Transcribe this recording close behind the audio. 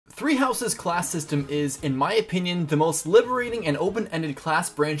Three Houses class system is, in my opinion, the most liberating and open-ended class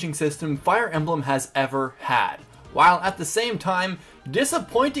branching system Fire Emblem has ever had, while at the same time,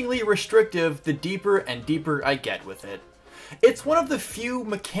 disappointingly restrictive the deeper and deeper I get with it. It's one of the few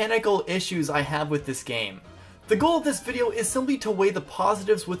mechanical issues I have with this game. The goal of this video is simply to weigh the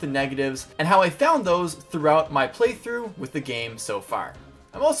positives with the negatives and how I found those throughout my playthrough with the game so far.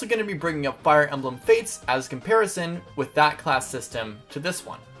 I'm also going to be bringing up Fire Emblem Fates as comparison with that class system to this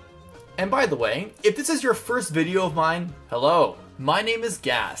one. And by the way, if this is your first video of mine, hello. My name is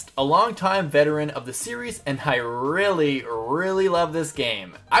Gast, a longtime veteran of the series, and I really love this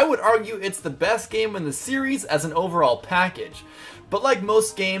game. I would argue it's the best game in the series as an overall package, but like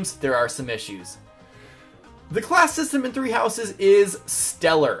most games, there are some issues. The class system in Three Houses is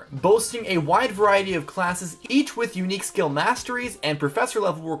stellar, boasting a wide variety of classes, each with unique skill masteries and professor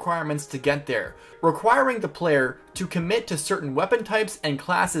level requirements to get there, requiring the player to commit to certain weapon types and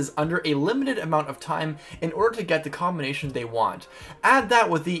classes under a limited amount of time in order to get the combination they want. Add that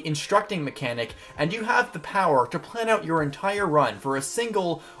with the instructing mechanic, and you have the power to plan out your entire run for a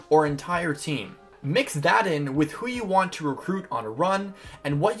single or entire team. Mix that in with who you want to recruit on a run,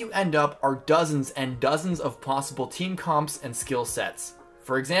 and what you end up are dozens and dozens of possible team comps and skill sets.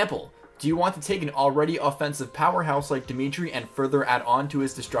 For example, do you want to take an already offensive powerhouse like Dimitri and further add on to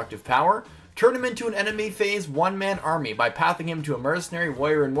his destructive power? Turn him into an enemy phase one-man army by pathing him to a mercenary,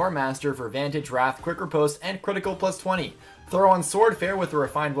 warrior, and war master for Vantage, Wrath, Quick Riposte, and critical plus 20. Throw on Sword Fair with a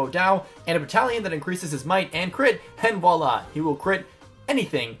refined Wo Dao, and a battalion that increases his might and crit, and voila, he will crit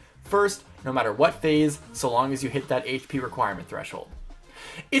anything first, no matter what phase, so long as you hit that HP requirement threshold.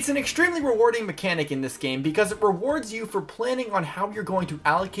 It's an extremely rewarding mechanic in this game because it rewards you for planning on how you're going to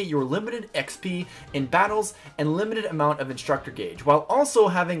allocate your limited XP in battles and limited amount of instructor gauge, while also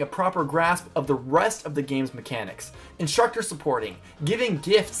having a proper grasp of the rest of the game's mechanics. Instructor supporting, giving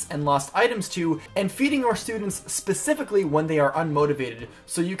gifts and lost items to, and feeding our students specifically when they are unmotivated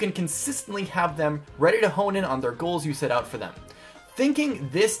so you can consistently have them ready to hone in on their goals you set out for them. Thinking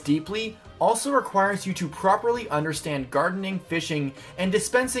this deeply also requires you to properly understand gardening, fishing, and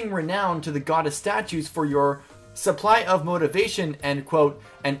dispensing renown to the goddess statues for your supply of motivation and, quote,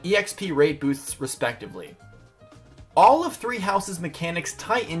 and EXP rate boosts respectively. All of Three Houses mechanics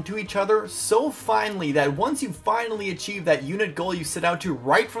tie into each other so finely that once you finally achieve that unit goal you set out to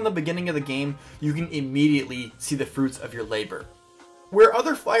right from the beginning of the game, you can immediately see the fruits of your labor. Where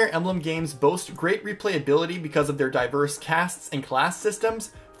other Fire Emblem games boast great replayability because of their diverse casts and class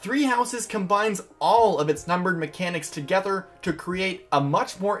systems, Three Houses combines all of its numbered mechanics together to create a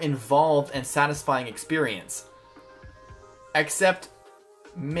much more involved and satisfying experience. Except,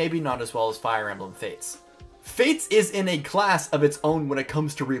 maybe not as well as Fire Emblem Fates. Fates is in a class of its own when it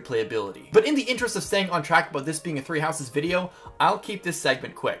comes to replayability. But in the interest of staying on track about this being a Three Houses video, I'll keep this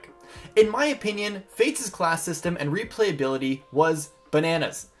segment quick. In my opinion, Fates' class system and replayability was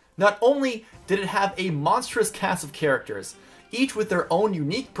bananas. Not only did it have a monstrous cast of characters, each with their own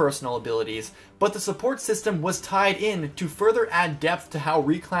unique personal abilities, but the support system was tied in to further add depth to how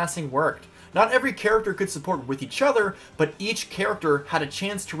reclassing worked. Not every character could support with each other, but each character had a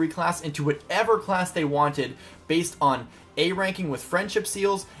chance to reclass into whatever class they wanted based on A ranking with friendship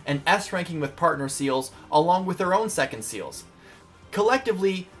seals and S ranking with partner seals, along with their own second seals.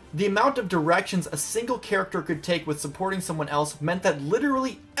 Collectively, the amount of directions a single character could take with supporting someone else meant that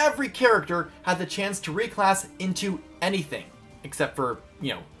literally every character had the chance to reclass into anything, except for,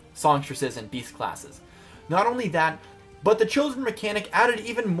 songstresses and beast classes. Not only that, but the children mechanic added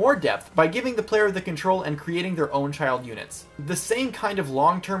even more depth by giving the player the control and creating their own child units. The same kind of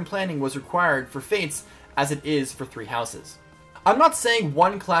long-term planning was required for Fates as it is for Three Houses. I'm not saying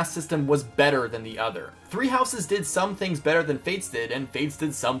one class system was better than the other. Three Houses did some things better than Fates did, and Fates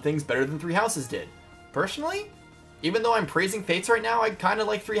did some things better than Three Houses did. Personally, even though I'm praising Fates right now, I kind of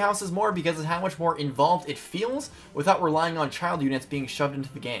like Three Houses more because of how much more involved it feels without relying on child units being shoved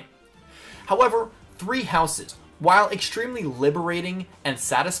into the game. However, Three Houses, while extremely liberating and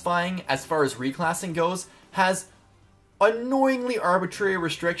satisfying as far as reclassing goes, has annoyingly arbitrary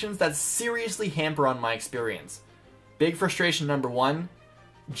restrictions that seriously hamper on my experience. Big frustration number one,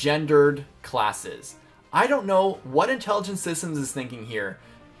 gendered classes. I don't know what Intelligent Systems is thinking here.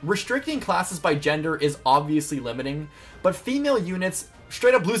 Restricting classes by gender is obviously limiting, but female units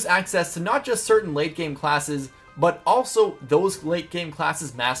straight up lose access to not just certain late game classes, but also those late game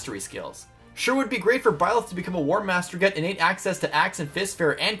classes' mastery skills. Sure would be great for Byleth to become a War Master, get innate access to Axe and Fist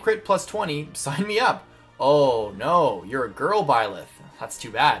Fair and crit plus 20, sign me up. Oh no, you're a girl Byleth, that's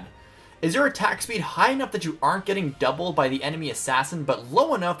too bad. Is your attack speed high enough that you aren't getting doubled by the enemy assassin, but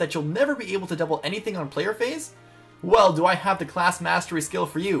low enough that you'll never be able to double anything on player phase? Well, do I have the class mastery skill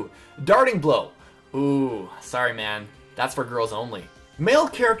for you? Darting Blow. Ooh, sorry man, that's for girls only. Male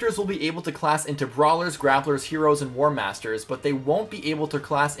characters will be able to class into Brawlers, Grapplers, Heroes, and War Masters, but they won't be able to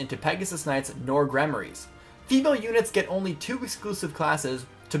class into Pegasus Knights nor Gremmaries. Female units get only 2 exclusive classes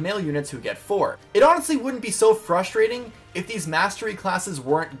to male units who get 4. It honestly wouldn't be so frustrating if these mastery classes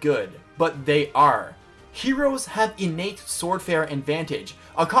weren't good, but they are. Heroes have innate swordfare advantage,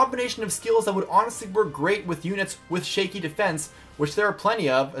 a combination of skills that would honestly work great with units with shaky defense, which there are plenty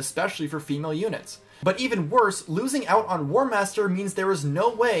of, especially for female units. But even worse, losing out on War Master means there is no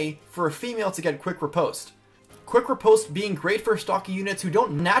way for a female to get Quick Riposte. Quick Riposte being great for stocky units who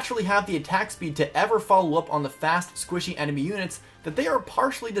don't naturally have the attack speed to ever follow up on the fast, squishy enemy units that they are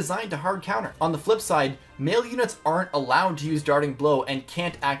partially designed to hard counter. On the flip side, male units aren't allowed to use Darting Blow and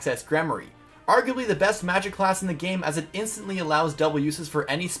can't access Gremmarie. Arguably the best magic class in the game, as it instantly allows double uses for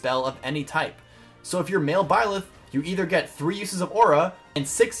any spell of any type. So if you're male Byleth, you either get 3 uses of Aura and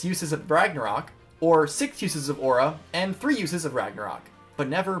 6 uses of Ragnarok, or 6 uses of Aura and 3 uses of Ragnarok, but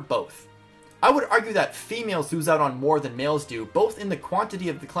never both. I would argue that females lose out on more than males do, both in the quantity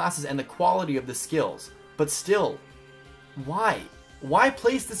of the classes and the quality of the skills. But still, why? Why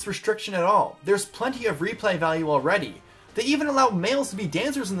place this restriction at all? There's plenty of replay value already. They even allow males to be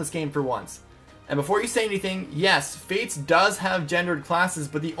dancers in this game for once. And before you say anything, yes, Fates does have gendered classes,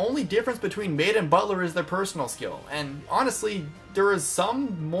 but the only difference between Maid and Butler is their personal skill. And honestly, there is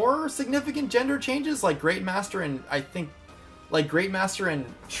some more significant gender changes, like Great Master and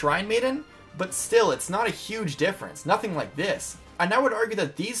Shrine Maiden, but still, it's not a huge difference, nothing like this. And I would argue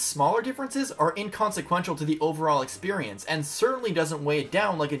that these smaller differences are inconsequential to the overall experience, and certainly doesn't weigh it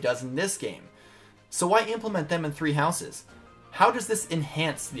down like it does in this game. So why implement them in 3 houses? How does this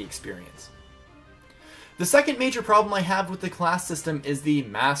enhance the experience? The second major problem I have with the class system is the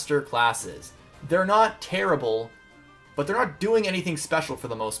master classes. They're not terrible, but they're not doing anything special for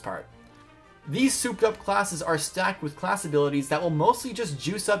the most part. These souped up classes are stacked with class abilities that will mostly just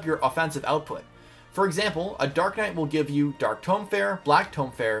juice up your offensive output. For example, a Dark Knight will give you Dark Tome Fair, Black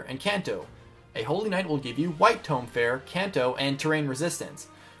Tome Fair, and Canto. A Holy Knight will give you White Tome Fair, Canto, and Terrain Resistance,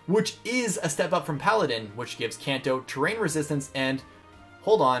 which is a step up from Paladin, which gives Canto, Terrain Resistance, and,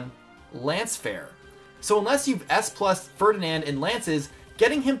 hold on, Lance Fair. So unless you've S+ Ferdinand in Lances,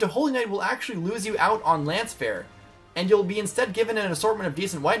 getting him to Holy Knight will actually lose you out on Lance Fair, and you'll be instead given an assortment of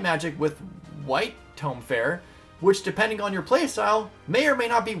decent white magic with White Tome Fair, which depending on your playstyle, may or may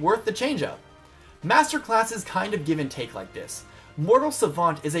not be worth the change up. Master classes kind of give and take like this. Mortal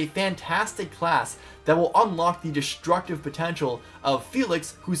Savant is a fantastic class that will unlock the destructive potential of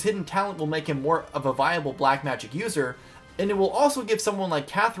Felix, whose hidden talent will make him more of a viable black magic user, and it will also give someone like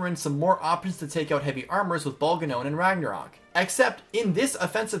Catherine some more options to take out heavy armors with Bolganone and Ragnarok. Except, in this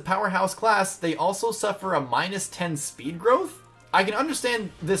offensive powerhouse class, they also suffer a -10 speed growth? I can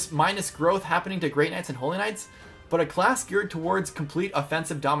understand this minus growth happening to Great Knights and Holy Knights, but a class geared towards complete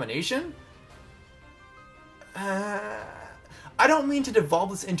offensive domination? I don't mean to devolve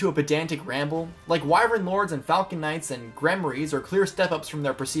this into a pedantic ramble, like Wyvern Lords and Falcon Knights and Gremmaries are clear step-ups from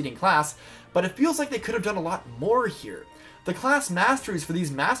their preceding class, but it feels like they could have done a lot more here. The class masteries for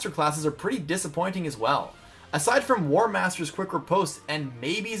these master classes are pretty disappointing as well. Aside from War Master's Quick Riposte and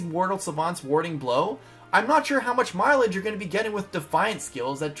maybe Mortal Savant's Warding Blow, I'm not sure how much mileage you're going to be getting with Defiant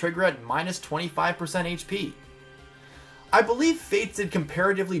skills that trigger at -25% HP. I believe Fates did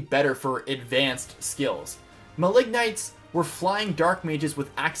comparatively better for advanced skills. Malignites were flying dark mages with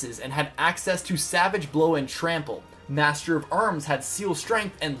axes and had access to Savage Blow and Trample. Master of Arms had Seal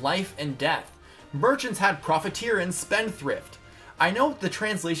Strength and Life and Death. Merchants had Profiteer and Spendthrift. I know the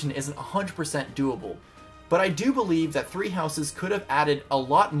translation isn't 100% doable, but I do believe that 3 houses could have added a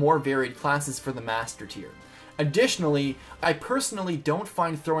lot more varied classes for the Master tier. Additionally, I personally don't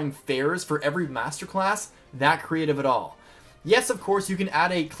find throwing fairs for every Master class that creative at all. Yes, of course, you can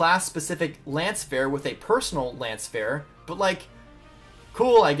add a class-specific Lance Fair with a personal Lance Fair, but like,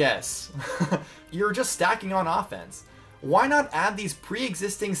 cool, I guess. You're just stacking on offense. Why not add these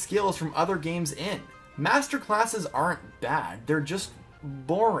pre-existing skills from other games in? Master classes aren't bad, they're just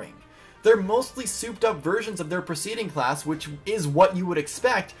boring. They're mostly souped up versions of their preceding class, which is what you would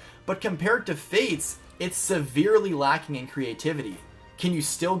expect, but compared to Fates, it's severely lacking in creativity. Can you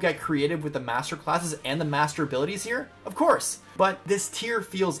still get creative with the master classes and the master abilities here? Of course, but this tier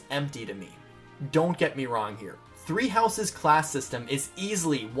feels empty to me. Don't get me wrong here. 3 Houses class system is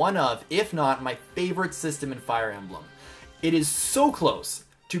easily one of, if not my favorite system in Fire Emblem. It is so close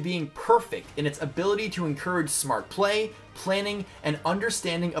to being perfect in its ability to encourage smart play, planning, and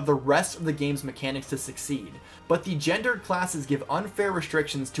understanding of the rest of the game's mechanics to succeed. But the gendered classes give unfair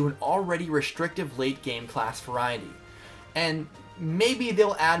restrictions to an already restrictive late game class variety. and maybe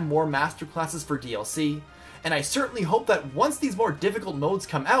they'll add more masterclasses for DLC, and I certainly hope that once these more difficult modes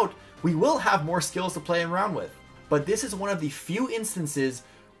come out, we will have more skills to play around with. But this is one of the few instances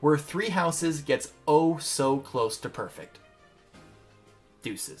where Three Houses gets oh so close to perfect.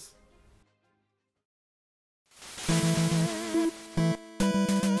 Deuces.